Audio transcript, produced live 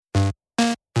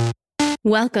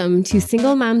Welcome to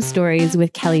Single Mom Stories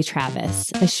with Kelly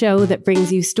Travis, a show that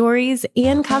brings you stories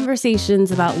and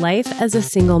conversations about life as a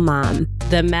single mom,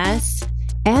 the mess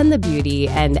and the beauty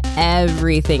and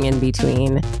everything in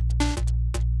between.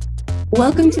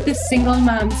 Welcome to the Single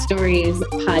Mom Stories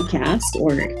podcast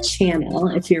or channel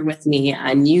if you're with me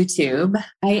on YouTube.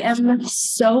 I am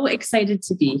so excited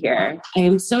to be here. I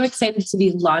am so excited to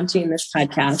be launching this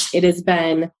podcast. It has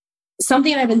been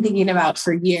something I've been thinking about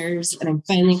for years, and I'm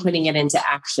finally putting it into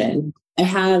action. I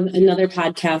have another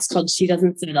podcast called She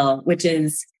Doesn't Settle, which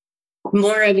is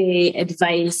more of a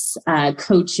advice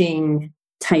coaching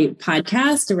type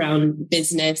podcast around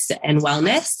business and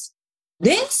wellness.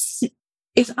 This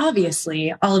is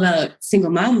obviously all about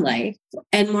single mom life.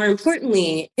 And more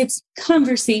importantly, it's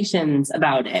conversations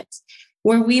about it,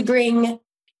 where we bring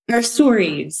our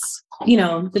stories,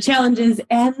 the challenges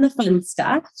and the fun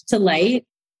stuff to light.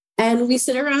 And we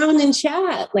sit around and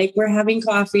chat like we're having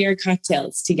coffee or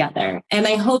cocktails together. And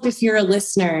I hope if you're a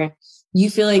listener, you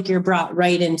feel like you're brought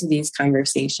right into these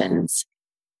conversations.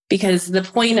 Because the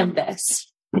point of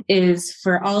this is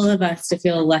for all of us to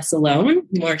feel less alone,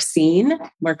 more seen,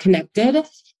 more connected.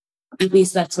 At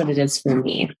least that's what it is for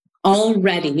me.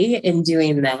 Already in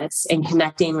doing this and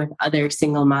connecting with other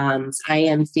single moms, I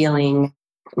am feeling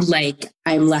like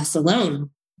I'm less alone.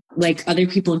 Like other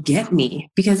people get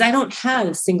me because I don't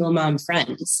have single mom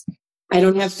friends. I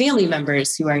don't have family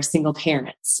members who are single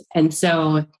parents. And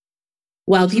so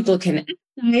while people can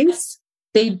empathize,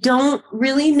 they don't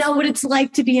really know what it's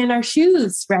like to be in our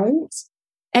shoes, right?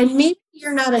 And maybe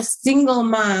you're not a single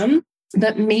mom,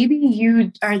 but maybe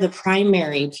you are the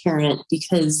primary parent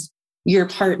because your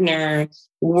partner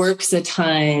works a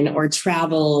ton or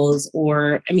travels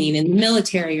or, in the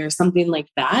military or something like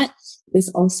that. This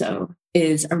also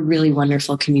is a really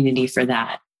wonderful community for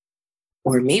that.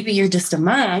 Or maybe you're just a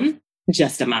mom.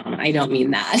 I don't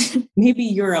mean that. Maybe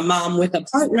you're a mom with a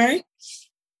partner,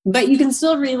 but you can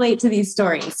still relate to these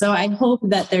stories. So I hope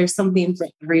that there's something for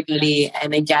everybody.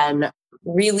 And again,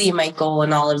 really my goal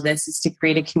in all of this is to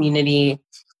create a community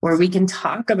where we can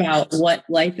talk about what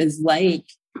life is like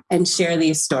and share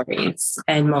these stories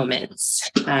and moments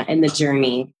in the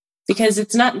journey, because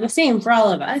it's not the same for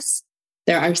all of us.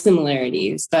 There are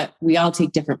similarities, but we all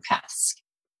take different paths.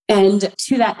 And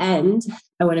to that end,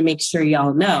 I want to make sure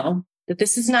y'all know that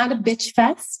this is not a bitch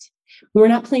fest. We're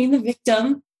not playing the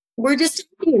victim. We're just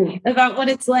talking about what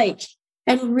it's like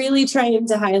and really trying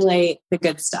to highlight the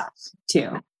good stuff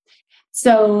too.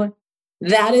 So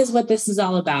that is what this is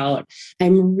all about.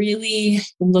 I'm really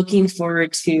looking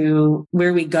forward to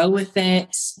where we go with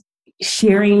it,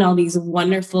 sharing all these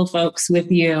wonderful folks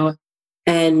with you,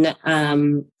 and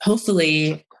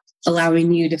hopefully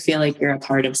allowing you to feel like you're a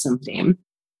part of something.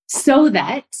 So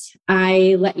that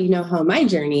I let you know how my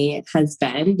journey has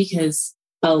been, because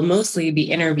I'll mostly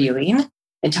be interviewing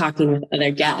and talking with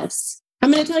other guests.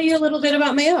 I'm going to tell you a little bit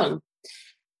about my own.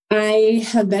 I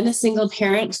have been a single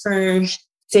parent for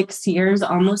 6 years,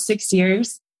 almost 6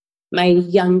 years. My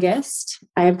youngest,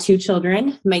 I have 2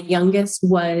 children. My youngest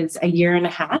was a year and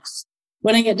a half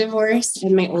when I got divorced,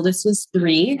 and my oldest was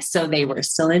 3. So they were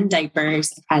still in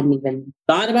diapers. I hadn't even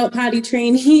thought about potty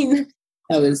training.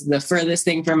 That was the furthest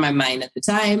thing from my mind at the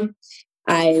time.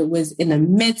 I was in the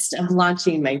midst of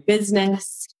launching my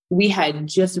business. We had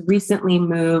just recently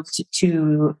moved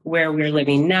to where we're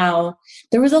living now.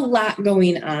 There was a lot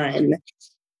going on.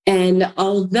 And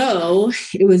although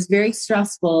it was very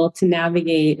stressful to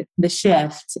navigate the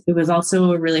shift, it was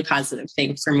also a really positive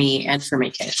thing for me and for my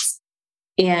kids.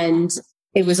 And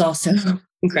it was also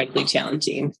incredibly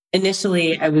challenging.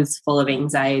 Initially, I was full of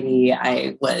anxiety.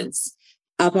 I was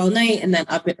up all night and then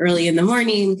up early in the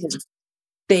morning because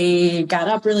they got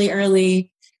up really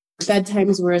early.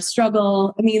 Bedtimes were a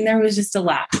struggle. There was just a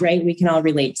lot, right? We can all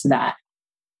relate to that.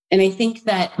 And I think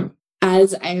that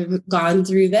as I've gone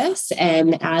through this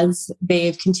and as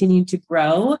they've continued to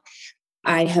grow,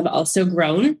 I have also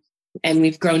grown, and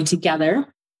we've grown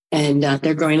together, and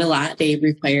they're growing a lot. They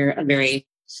require a very,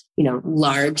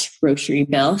 large grocery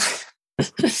bill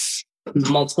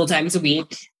multiple times a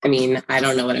week. I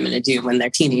don't know what I'm going to do when they're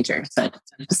teenagers, but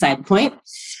beside the point.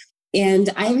 And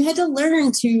I've had to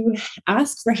learn to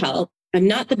ask for help. I'm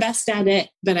not the best at it,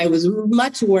 but I was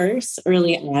much worse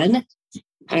early on.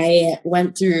 I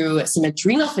went through some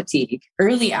adrenal fatigue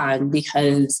early on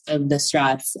because of the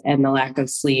stress and the lack of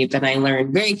sleep. And I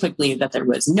learned very quickly that there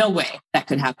was no way that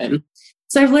could happen.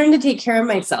 So I've learned to take care of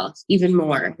myself even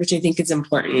more, which I think is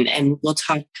important. And we'll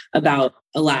talk about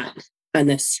a lot on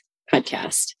this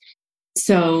podcast.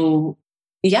 So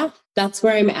yeah, that's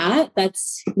where I'm at.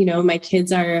 That's, my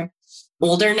kids are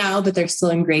older now, but they're still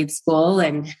in grade school.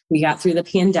 And we got through the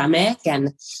pandemic and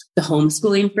the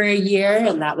homeschooling for a year.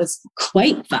 And that was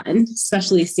quite fun,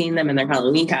 especially seeing them in their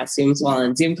Halloween costumes while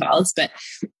on Zoom calls. But,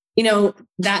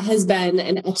 that has been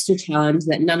an extra challenge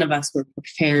that none of us were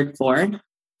prepared for,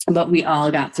 but we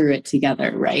all got through it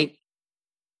together, right?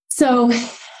 So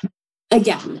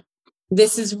again,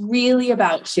 this is really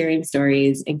about sharing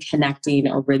stories and connecting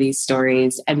over these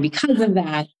stories. And because of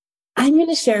that, I'm going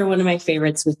to share one of my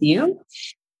favorites with you,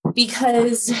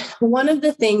 because one of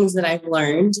the things that I've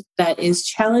learned that is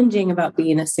challenging about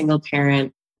being a single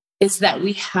parent is that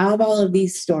we have all of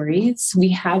these stories. We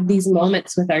have these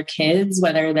moments with our kids,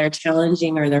 whether they're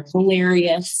challenging or they're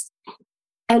hilarious.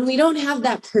 And we don't have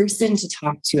that person to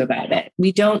talk to about it.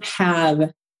 We don't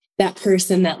have that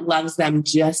person that loves them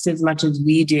just as much as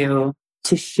we do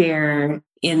to share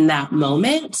in that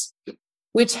moment,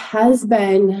 which has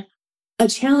been a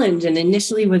challenge and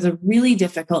initially was a really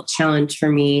difficult challenge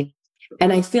for me.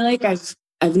 And I feel like I've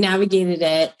navigated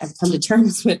it. I've come to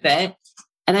terms with it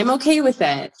and I'm okay with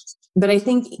it. But I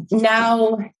think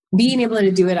now being able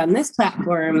to do it on this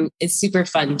platform is super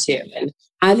fun too. And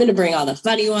I'm going to bring all the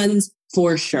funny ones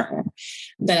for sure.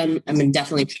 But I'm going to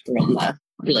definitely pepper in the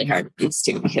really hard ones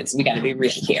too, because we got to be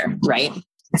real here, right?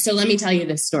 So let me tell you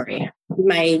this story.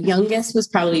 My youngest was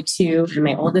probably 2 and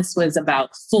my oldest was about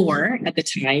 4 at the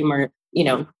time, or,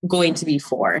 going to be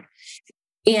 4.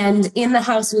 And in the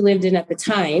house we lived in at the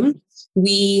time,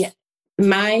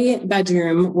 my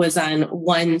bedroom was on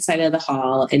one side of the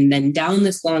hall, and then down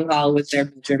this long hall was their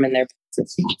bedroom and their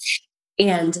bathroom.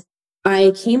 And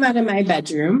I came out of my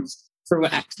bedroom for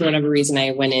whatever reason.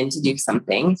 I went in to do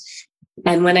something.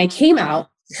 And when I came out,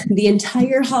 the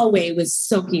entire hallway was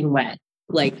soaking wet,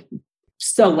 like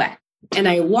so wet. And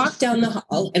I walked down the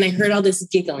hall and I heard all this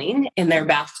giggling in their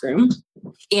bathroom.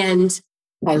 And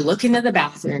I look into the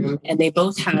bathroom and they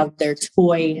both have their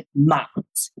toy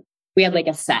mops. We had like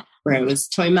a set where it was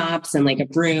toy mops and like a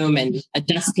broom and a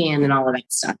dustpan and all of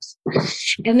that stuff.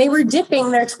 And they were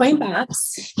dipping their toy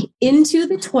mops into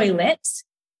the toilet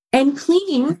and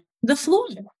cleaning the floor.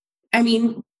 I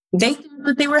mean, they thought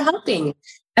that they were helping.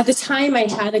 At the time, I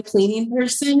had a cleaning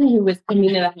person who was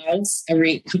coming to the house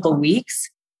every couple weeks,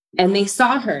 and they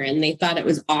saw her and they thought it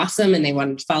was awesome and they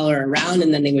wanted to follow her around,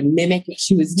 and then they would mimic what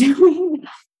she was doing,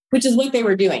 which is what they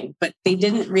were doing. But they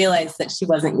didn't realize that she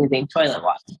wasn't using toilet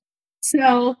water.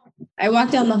 So I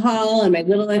walked down the hall and my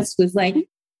littlest was like,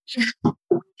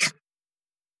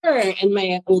 and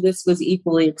my oldest was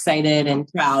equally excited and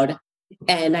proud.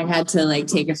 And I had to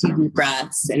take a few deep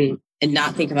breaths and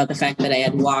not think about the fact that I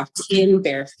had walked in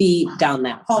bare feet down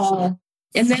that hall.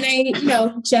 And then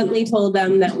I, gently told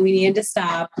them that we needed to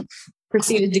stop,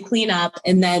 proceeded to clean up,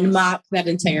 and then mop that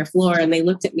entire floor. And they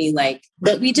looked at me like,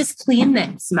 but we just cleaned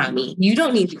this, Mommy. You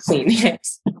don't need to clean it.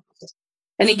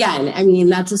 And again, I mean,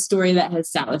 that's a story that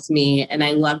has sat with me, and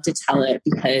I love to tell it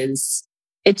because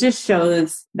it just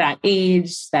shows that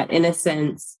age, that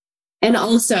innocence, and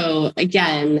also,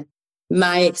 again,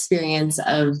 my experience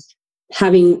of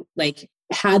having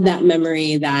had that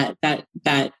memory, that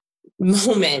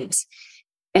moment,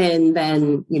 and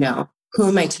then, who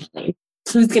am I telling?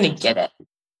 Who's going to get it?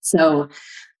 So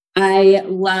I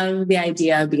love the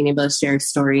idea of being able to share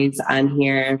stories on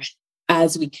here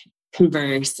as we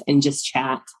converse and just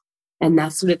chat. And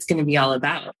that's what it's going to be all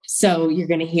about. So you're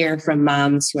going to hear from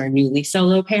moms who are newly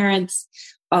solo parents,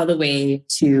 all the way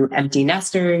to empty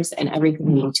nesters and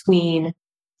everything in between.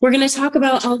 We're going to talk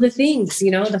about all the things,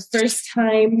 the first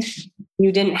time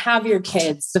you didn't have your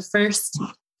kids, the first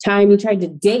time you tried to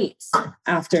date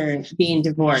after being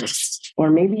divorced, or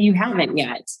maybe you haven't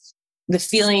yet. The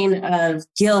feeling of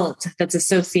guilt that's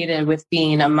associated with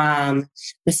being a mom,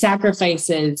 the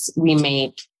sacrifices we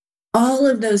make, all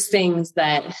of those things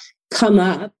that come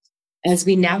up as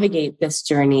we navigate this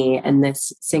journey and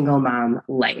this single mom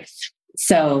life.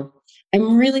 So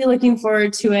I'm really looking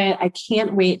forward to it. I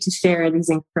can't wait to share these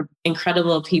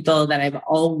incredible people that I've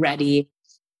already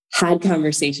had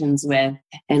conversations with,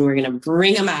 and we're going to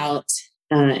bring them out.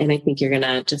 And I think you're going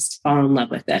to just fall in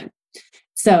love with it.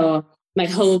 So my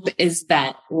hope is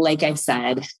that, like I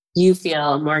said, you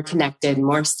feel more connected,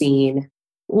 more seen,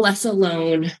 less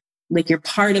alone, like you're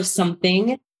part of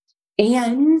something.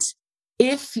 And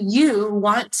if you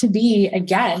want to be a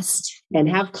guest and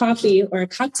have coffee or a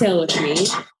cocktail with me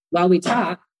while we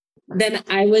talk, then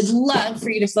I would love for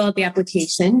you to fill out the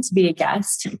application to be a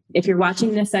guest. If you're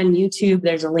watching this on YouTube,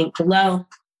 there's a link below.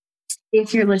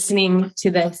 If you're listening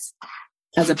to this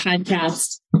as a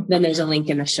podcast, then there's a link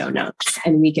in the show notes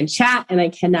and we can chat, and I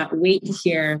cannot wait to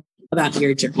hear about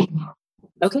your journey.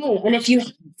 Okay. And if you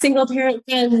have single parent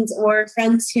friends or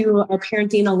friends who are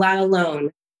parenting a lot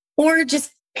alone, or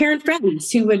just parent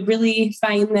friends who would really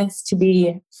find this to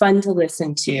be fun to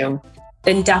listen to,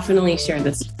 then definitely share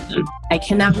this with them. I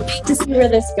cannot wait to see where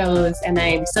this goes, and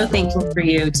I'm so thankful for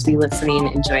you to be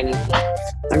listening and joining me.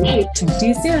 All right, talk to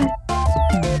you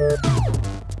soon.